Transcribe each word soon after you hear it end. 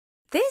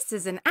This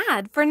is an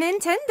ad for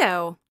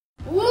Nintendo.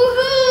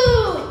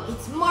 Woohoo!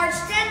 It's March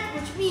 10th,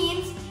 which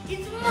means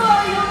it's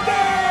Mario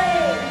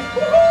Day!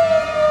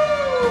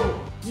 Woohoo!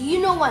 Do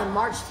you know why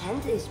March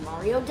 10th is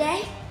Mario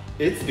Day?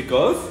 It's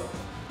because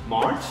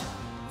March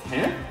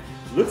 10th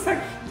looks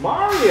like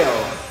Mario.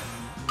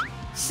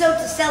 So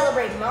to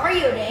celebrate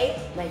Mario Day,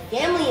 my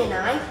family and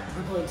I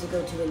are going to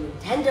go to a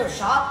Nintendo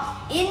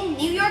shop in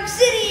New York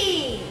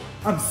City!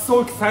 I'm so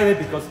excited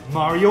because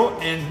Mario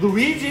and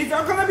Luigi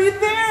are gonna be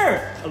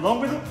there, along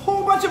with a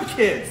whole bunch of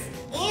kids.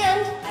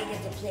 And I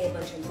get to play a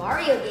bunch of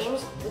Mario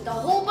games with a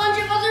whole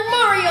bunch of other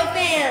Mario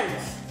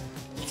fans.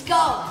 Let's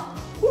go!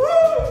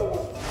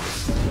 Woo!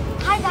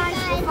 Hi guys,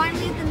 we're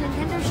finally at the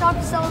Nintendo shop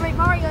to celebrate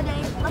Mario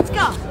Day. Let's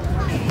go!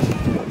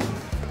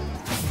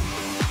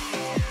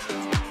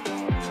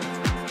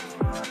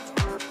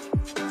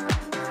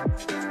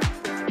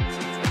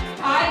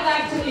 I'd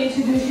like to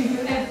introduce you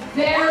to a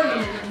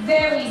very,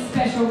 very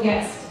special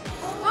guest.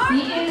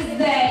 He is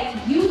the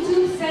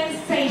YouTube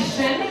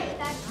sensation,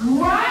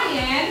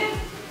 Ryan,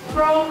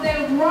 from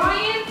the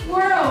Ryan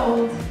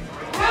World.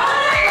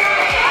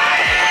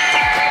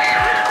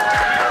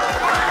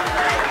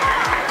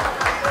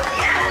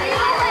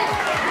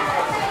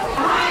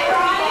 Hi,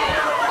 Ryan.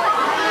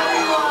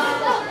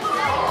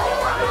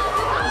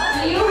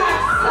 You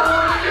have so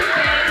many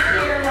fans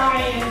here,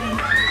 Ryan.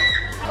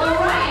 Well,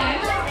 Ryan,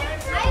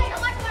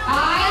 I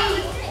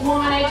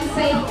wanted to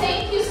say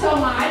thank you so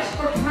much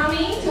for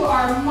coming to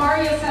our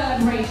Mario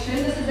celebration.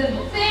 This is a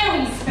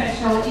very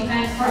special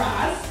event for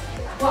us.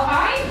 Well,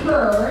 I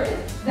heard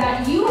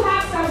that you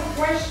have some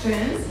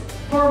questions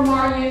for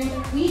Mario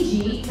and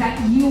Luigi that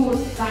you would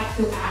like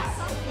to ask.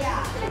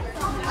 Yeah.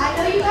 I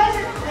know you guys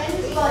are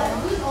twins, but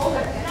who's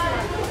older?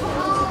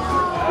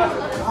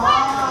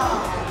 Oh,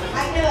 I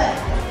knew it.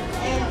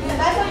 And you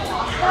guys like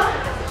pasta?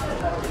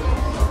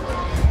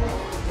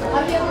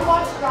 Have you ever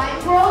watched Ryan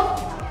World?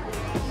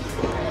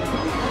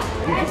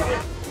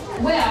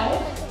 Well,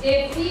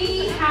 if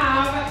we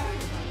have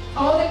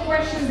all the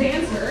questions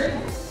answered,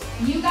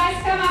 you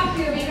guys come up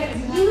here because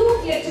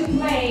you get to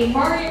play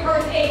Mario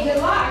Kart 8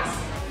 Deluxe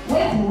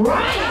with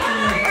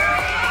Ryan.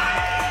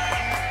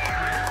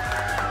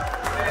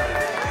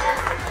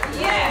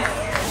 Yes.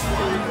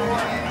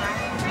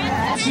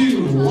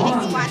 2,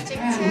 1,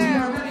 and we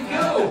are ready to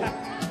go.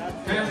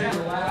 Family,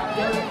 relax.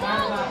 There's a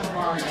final lap for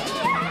Mario.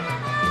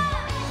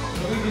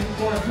 Moving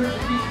for 30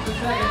 feet per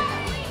second.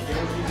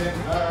 Yoshi's in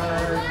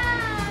third.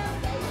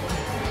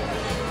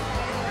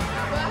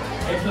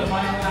 It's the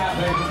final lap,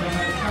 ladies and gentlemen.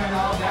 Let's turn it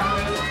all down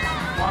to this.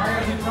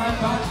 Mario's in front,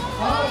 but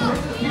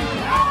brings the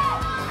future out.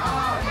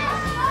 Oh, yes.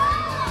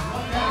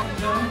 Look out,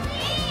 gentlemen.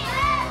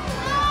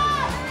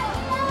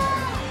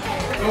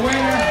 The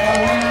winner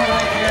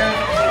right here.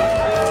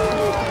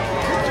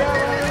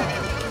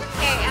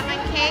 Okay, Emma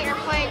and Kate are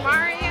playing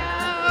Mario.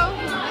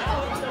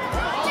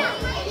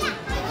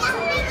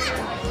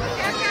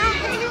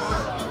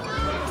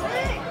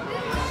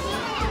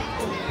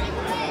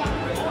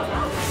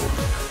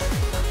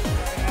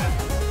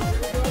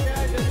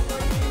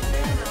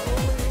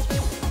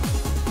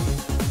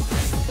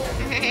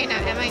 Okay, now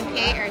Emma and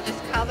Kate are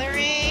just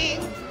coloring.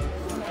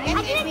 I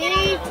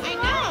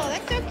know,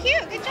 that's so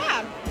cute. Good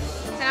job.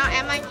 So now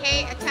Emma and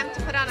Kate attempt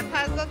to put on a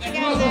puzzle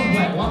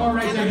together. One more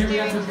race here. Here we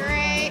Doing go.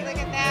 great. Look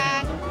at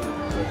that.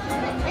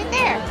 Right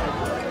there.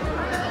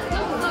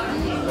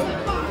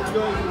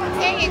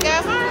 There you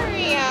go,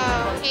 Mario.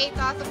 Kate's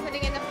also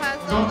putting in the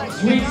puzzle. Like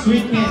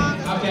Sweet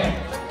candy. Okay.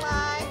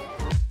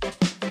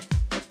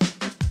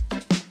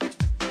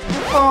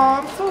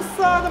 Oh, I'm so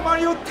sad the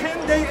Mario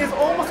 10 day is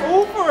almost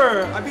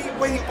over. I've been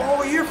waiting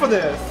all year for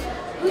this.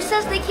 Who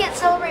says they can't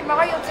celebrate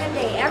Mario 10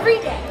 Day every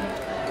day?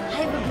 I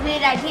have a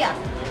great idea.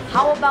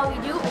 How about we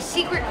do a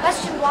secret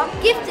question block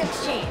gift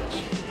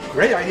exchange?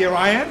 Great idea,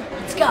 Ryan.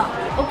 Let's go.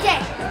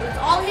 Okay, let's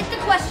all hit the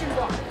question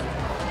block.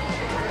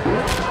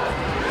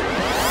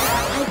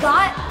 I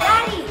got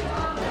Daddy.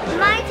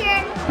 My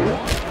turn.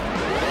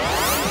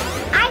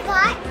 I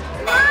got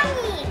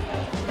Mommy.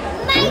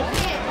 My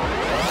turn.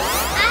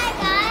 I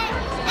got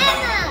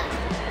Emma.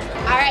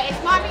 All right,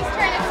 it's Mommy's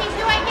turn. Let's see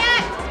who I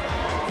get.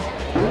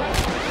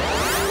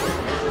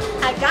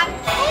 I got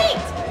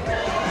Kate.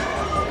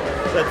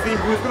 Let's see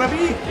who's gonna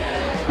be.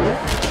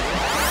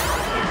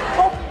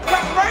 Oh,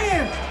 that's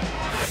Ryan.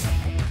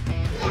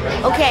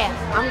 Okay,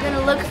 I'm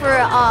gonna look for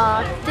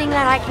a thing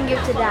that I can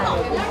give to Dad.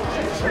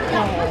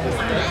 Okay.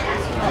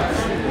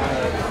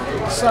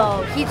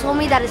 So he told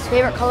me that his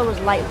favorite color was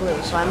light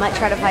blue, so I might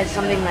try to find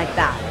something like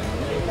that.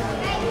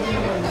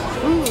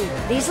 Ooh,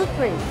 these look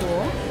pretty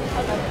cool.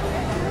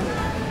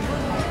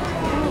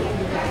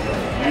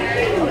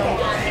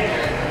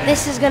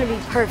 This is gonna be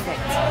perfect.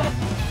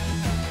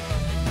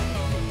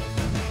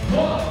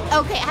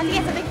 Okay, I have to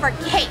get something for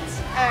Kate.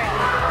 All right.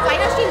 So I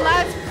know she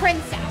loves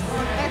Princess.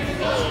 Let's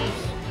see.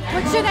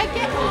 What should I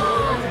get?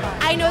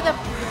 I know the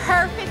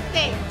perfect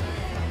thing.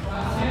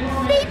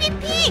 Baby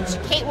Peach.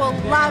 Kate will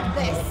love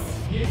this.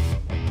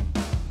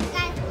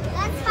 Guys,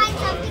 let's find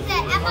something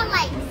that Emma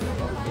likes.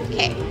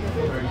 Okay.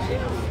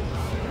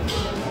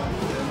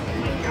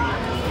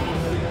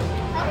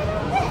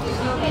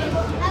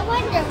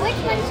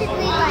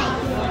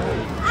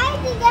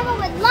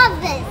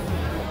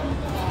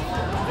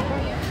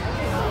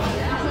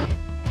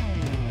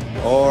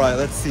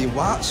 let's see.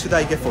 What should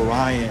I get for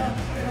Ryan?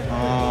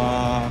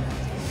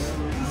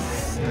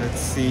 Let's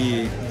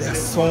see.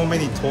 There's so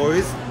many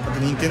toys at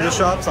the Nintendo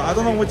shop, so I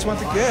don't know which one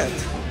to get.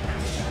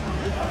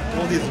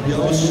 All these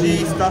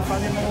Yoshi stuffed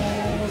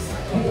animals.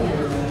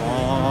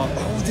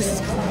 Oh, this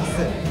is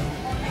classic.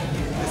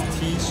 This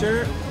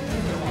T-shirt.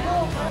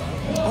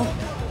 Oh,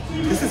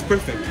 this is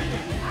perfect.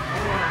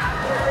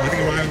 I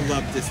think Ryan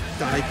loved this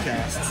die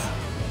cast.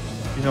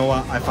 You know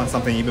what? I found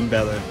something even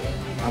better.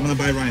 I'm gonna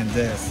buy Ryan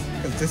this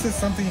because this is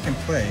something you can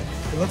play.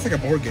 It looks like a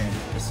board game.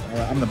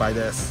 I'm gonna buy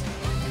this.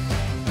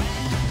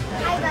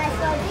 Hi guys,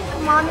 so I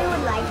think Mommy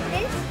would like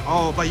this.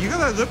 Oh, but you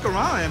gotta look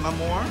around, Emma,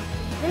 more.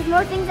 There's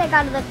more things I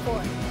gotta look for.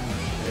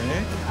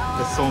 Okay.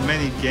 There's so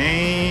many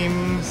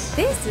games.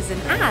 This is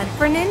an ad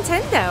for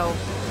Nintendo.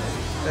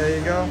 There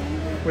you go.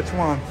 Which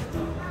one?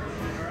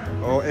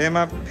 Oh,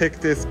 Emma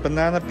picked this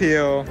banana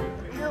peel.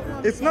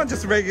 It's not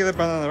just regular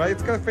banana, right?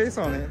 It's got a face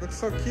on it. It looks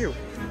so cute.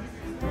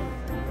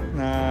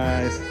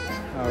 Nice.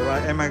 All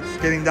right, Emma's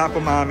getting that for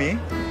Mommy.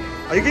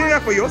 Are you getting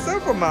that for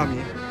yourself or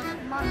Mommy?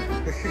 Mommy.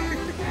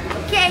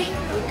 Okay,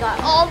 we got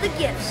all the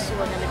gifts, so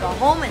we're gonna go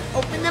home and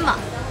open them up.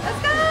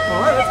 Let's go!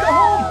 All right, let's go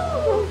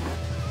home.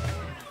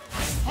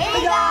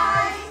 Hey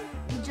guys!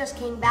 We just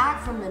came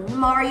back from the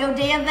Mario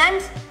Day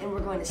event, and we're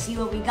going to see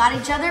what we got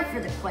each other for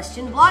the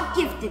question block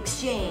gift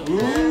exchange.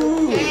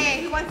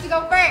 Okay, who wants to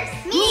go first?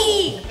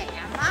 Me! Okay,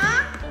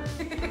 Emma.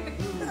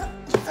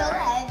 So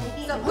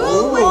heavy. So,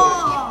 Ooh.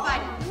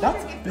 who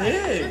That's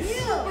big.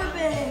 Super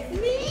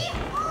big. Me?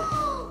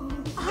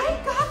 I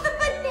got the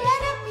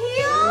banana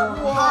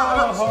peel.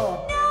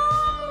 Wow.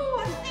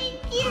 No, thank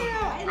you.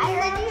 I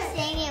heard you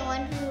saying it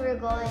once we were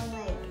going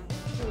like.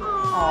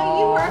 Oh,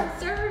 you were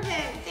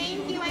observant.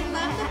 Thank you. I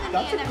love the banana.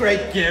 That's a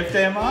great gift,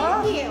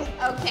 Emma. Thank you.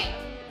 Okay.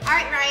 All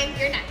right, Ryan,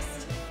 you're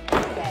next.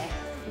 Okay,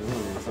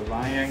 Ooh, so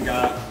Ryan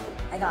got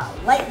I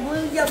got light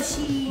blue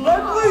Yoshi.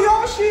 Light Blue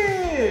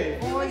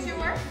Yoshi. Who was your?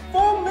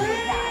 For me!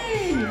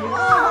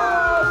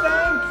 Oh,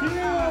 thank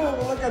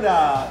you! Look at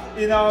that.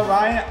 You know,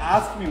 Ryan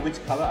asked me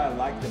which color I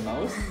like the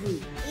most.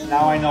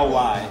 Now I know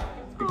why.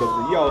 It's because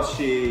of the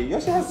Yoshi.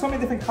 Yoshi has so many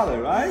different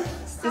colors, right?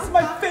 It's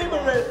my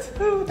favorite.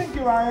 Ooh, thank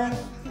you, Ryan.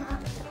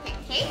 Okay,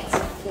 Kate.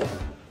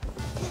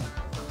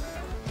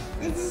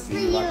 This is for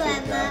you,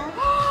 Emma.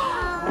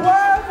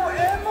 Wow, for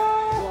Emma!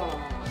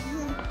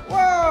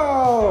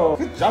 Wow!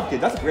 Good job,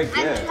 kid. That's a great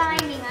I'm gift.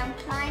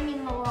 climbing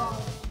along.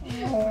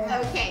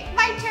 Okay,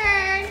 my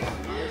turn.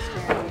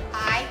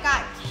 I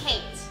got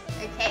Kate.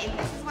 Okay, and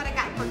this is what I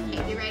got for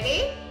Kate. You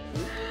ready?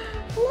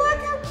 Look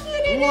how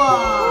cute it is.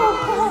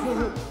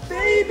 Whoa.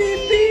 Baby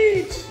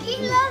Peach!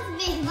 He loves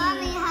me.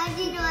 Mommy, how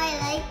do you know I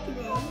like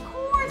this? Of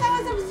course,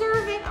 I was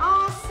observant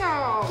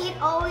also. Kate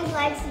always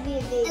likes to be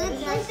a baby. It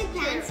looks like the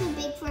pants too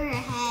big for her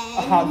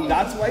head.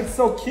 That's why it's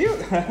so cute.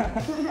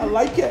 I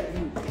like it.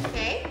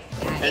 Okay.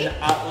 And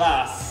at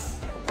last,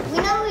 We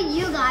know who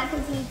you got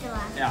because he's the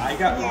last. yeah, I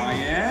got Yeah.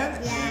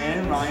 Ryan. Yeah.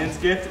 And Ryan's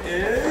gift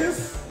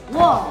is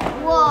Whoa,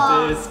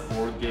 Whoa. this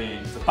board game.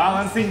 It's a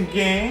balancing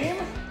game.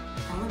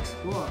 that looks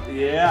cool.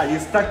 Yeah, you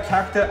stack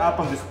character up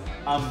on this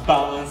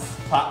unbalanced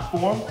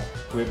platform.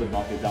 Whoever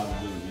knock it down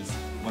lose.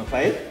 Wanna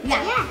play it?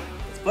 Yeah.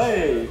 Let's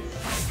play.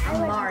 I'm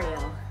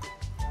Mario.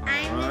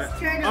 I'm Alright. Miss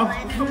Turtle.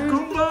 Oh,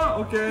 Goomba.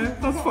 Okay,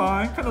 that's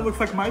fine. Kind of looks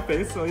like my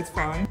face, so it's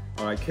fine.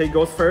 All right, Kate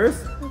goes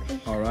first. Okay.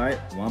 All right,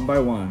 one by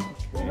one.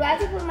 Do I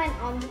have to put mine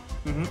on?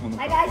 On the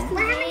My guys,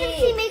 we're having to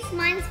see makes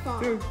mine fall.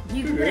 Dude,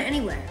 You can put it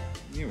anywhere.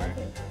 anyway.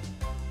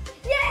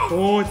 Yes!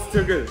 Oh, it's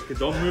still good. Okay,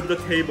 don't move the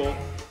table.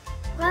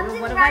 What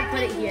if I put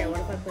it here? What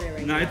if I put it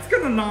right Nah, it's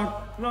gonna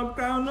knock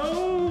down.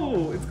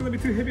 No, it's gonna be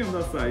too heavy on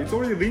that side. It's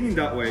already leaning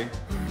that way.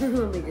 here?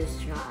 Let me just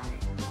try.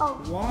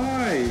 Oh,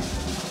 Why?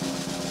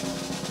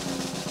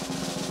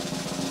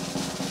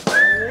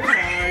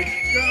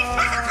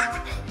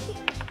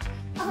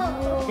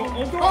 Oh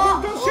my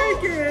god! Don't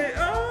shake it!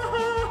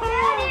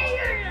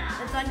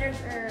 It's under.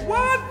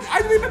 What?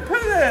 I didn't even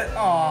put it!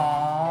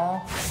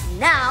 Aww.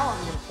 Now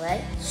I'm gonna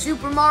play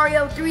Super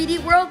Mario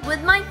 3D World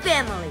with my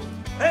family.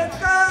 Let's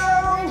go!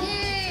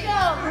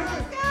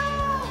 let's go!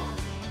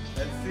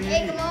 Let's see.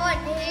 Hey, come on,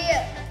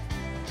 here.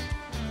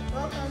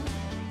 Welcome.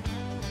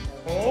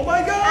 Oh my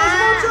god,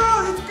 watch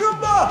out! It's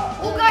Goomba!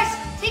 Oh guys,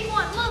 take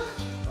one. Look,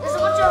 there's a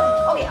bunch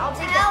of. Okay, I'll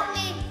take them. Help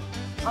me.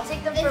 I'll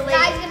take them This for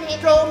guy's later. gonna hit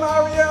me. Go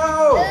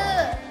Mario!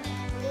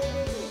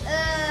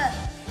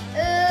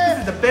 This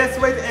is the best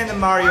way to end a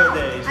Mario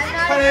day. Just I'm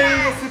not playing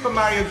mad. the Super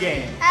Mario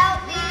game.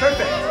 Help me.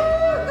 Perfect.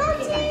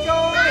 Okay. Keep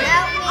going.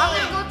 Help me. I'm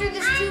gonna go through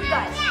this tube,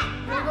 guys.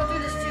 I'm gonna go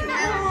through this tube.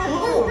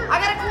 Ooh. I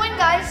got a coin,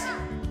 guys.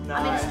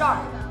 I'm in Nice. star.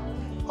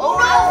 Oh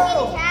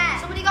no! Cat.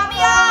 Somebody got me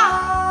out.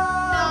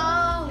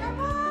 No. Come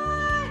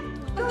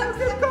on. Let's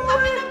Look, get I'm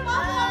going. in a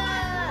bubble.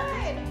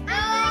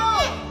 No.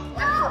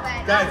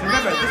 Guys,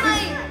 remember,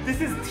 this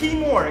is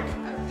teamwork.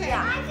 Okay.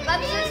 Yeah.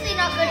 I'm seriously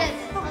not good at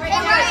this. All right,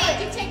 Hey, guys,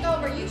 Ryan. you take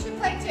over. You should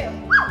play too.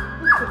 Go,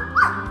 go,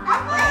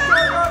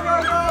 go,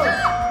 go!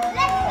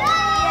 Let's go.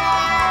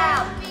 Yeah.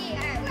 Help me.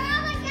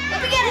 Let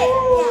me get it.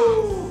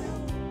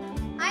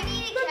 I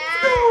need a Let's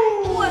cat. go.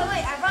 Oh,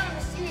 wait, I found a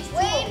mysterious tool.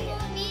 Wait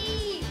for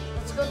me.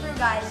 Let's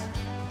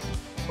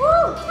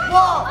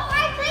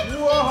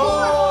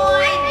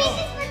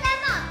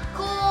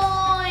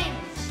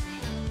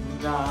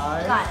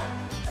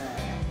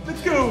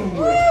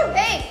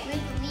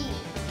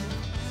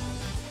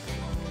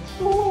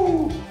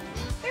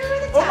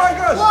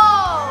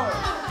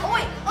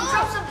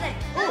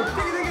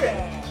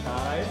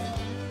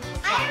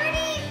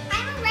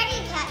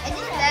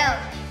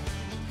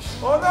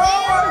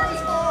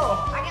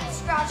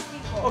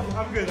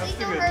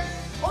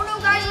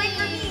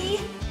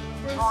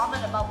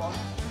not a bubble.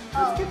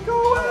 Just keep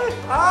going.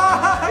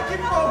 Ah, I keep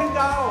falling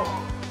down.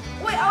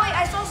 Wait,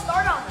 I saw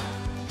start on them.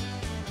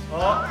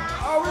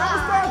 Oh, we're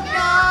almost done.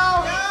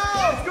 No!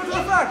 Let's go to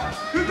the flag.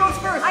 Who goes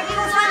first? I Who can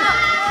goes sign up.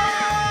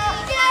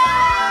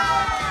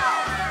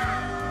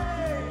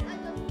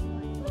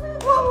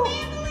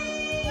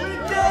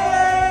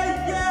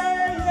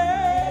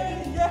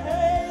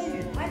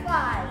 High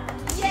five.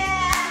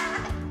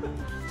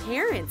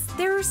 Parents,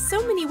 there are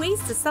so many ways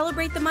to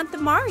celebrate the month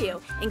of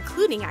Mario,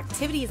 including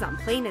activities on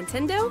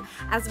PlayNintendo,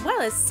 as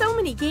well as so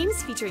many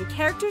games featuring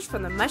characters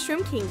from the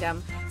Mushroom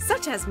Kingdom,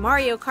 such as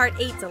Mario Kart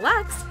 8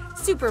 Deluxe,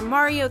 Super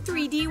Mario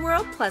 3D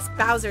World plus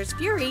Bowser's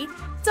Fury,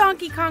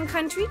 Donkey Kong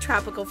Country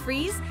Tropical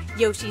Freeze,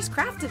 Yoshi's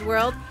Crafted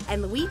World,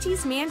 and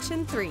Luigi's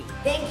Mansion 3.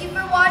 Thank you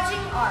for watching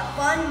our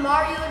fun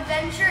Mario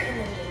adventure in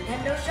the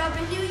Nintendo shop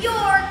in New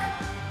York.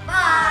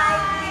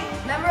 Bye.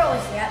 Remember,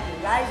 always stay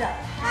happy. Rise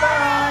up.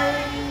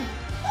 Bye.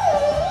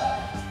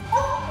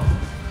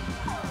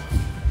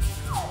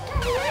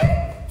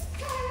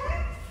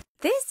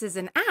 This is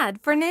an ad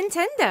for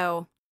Nintendo.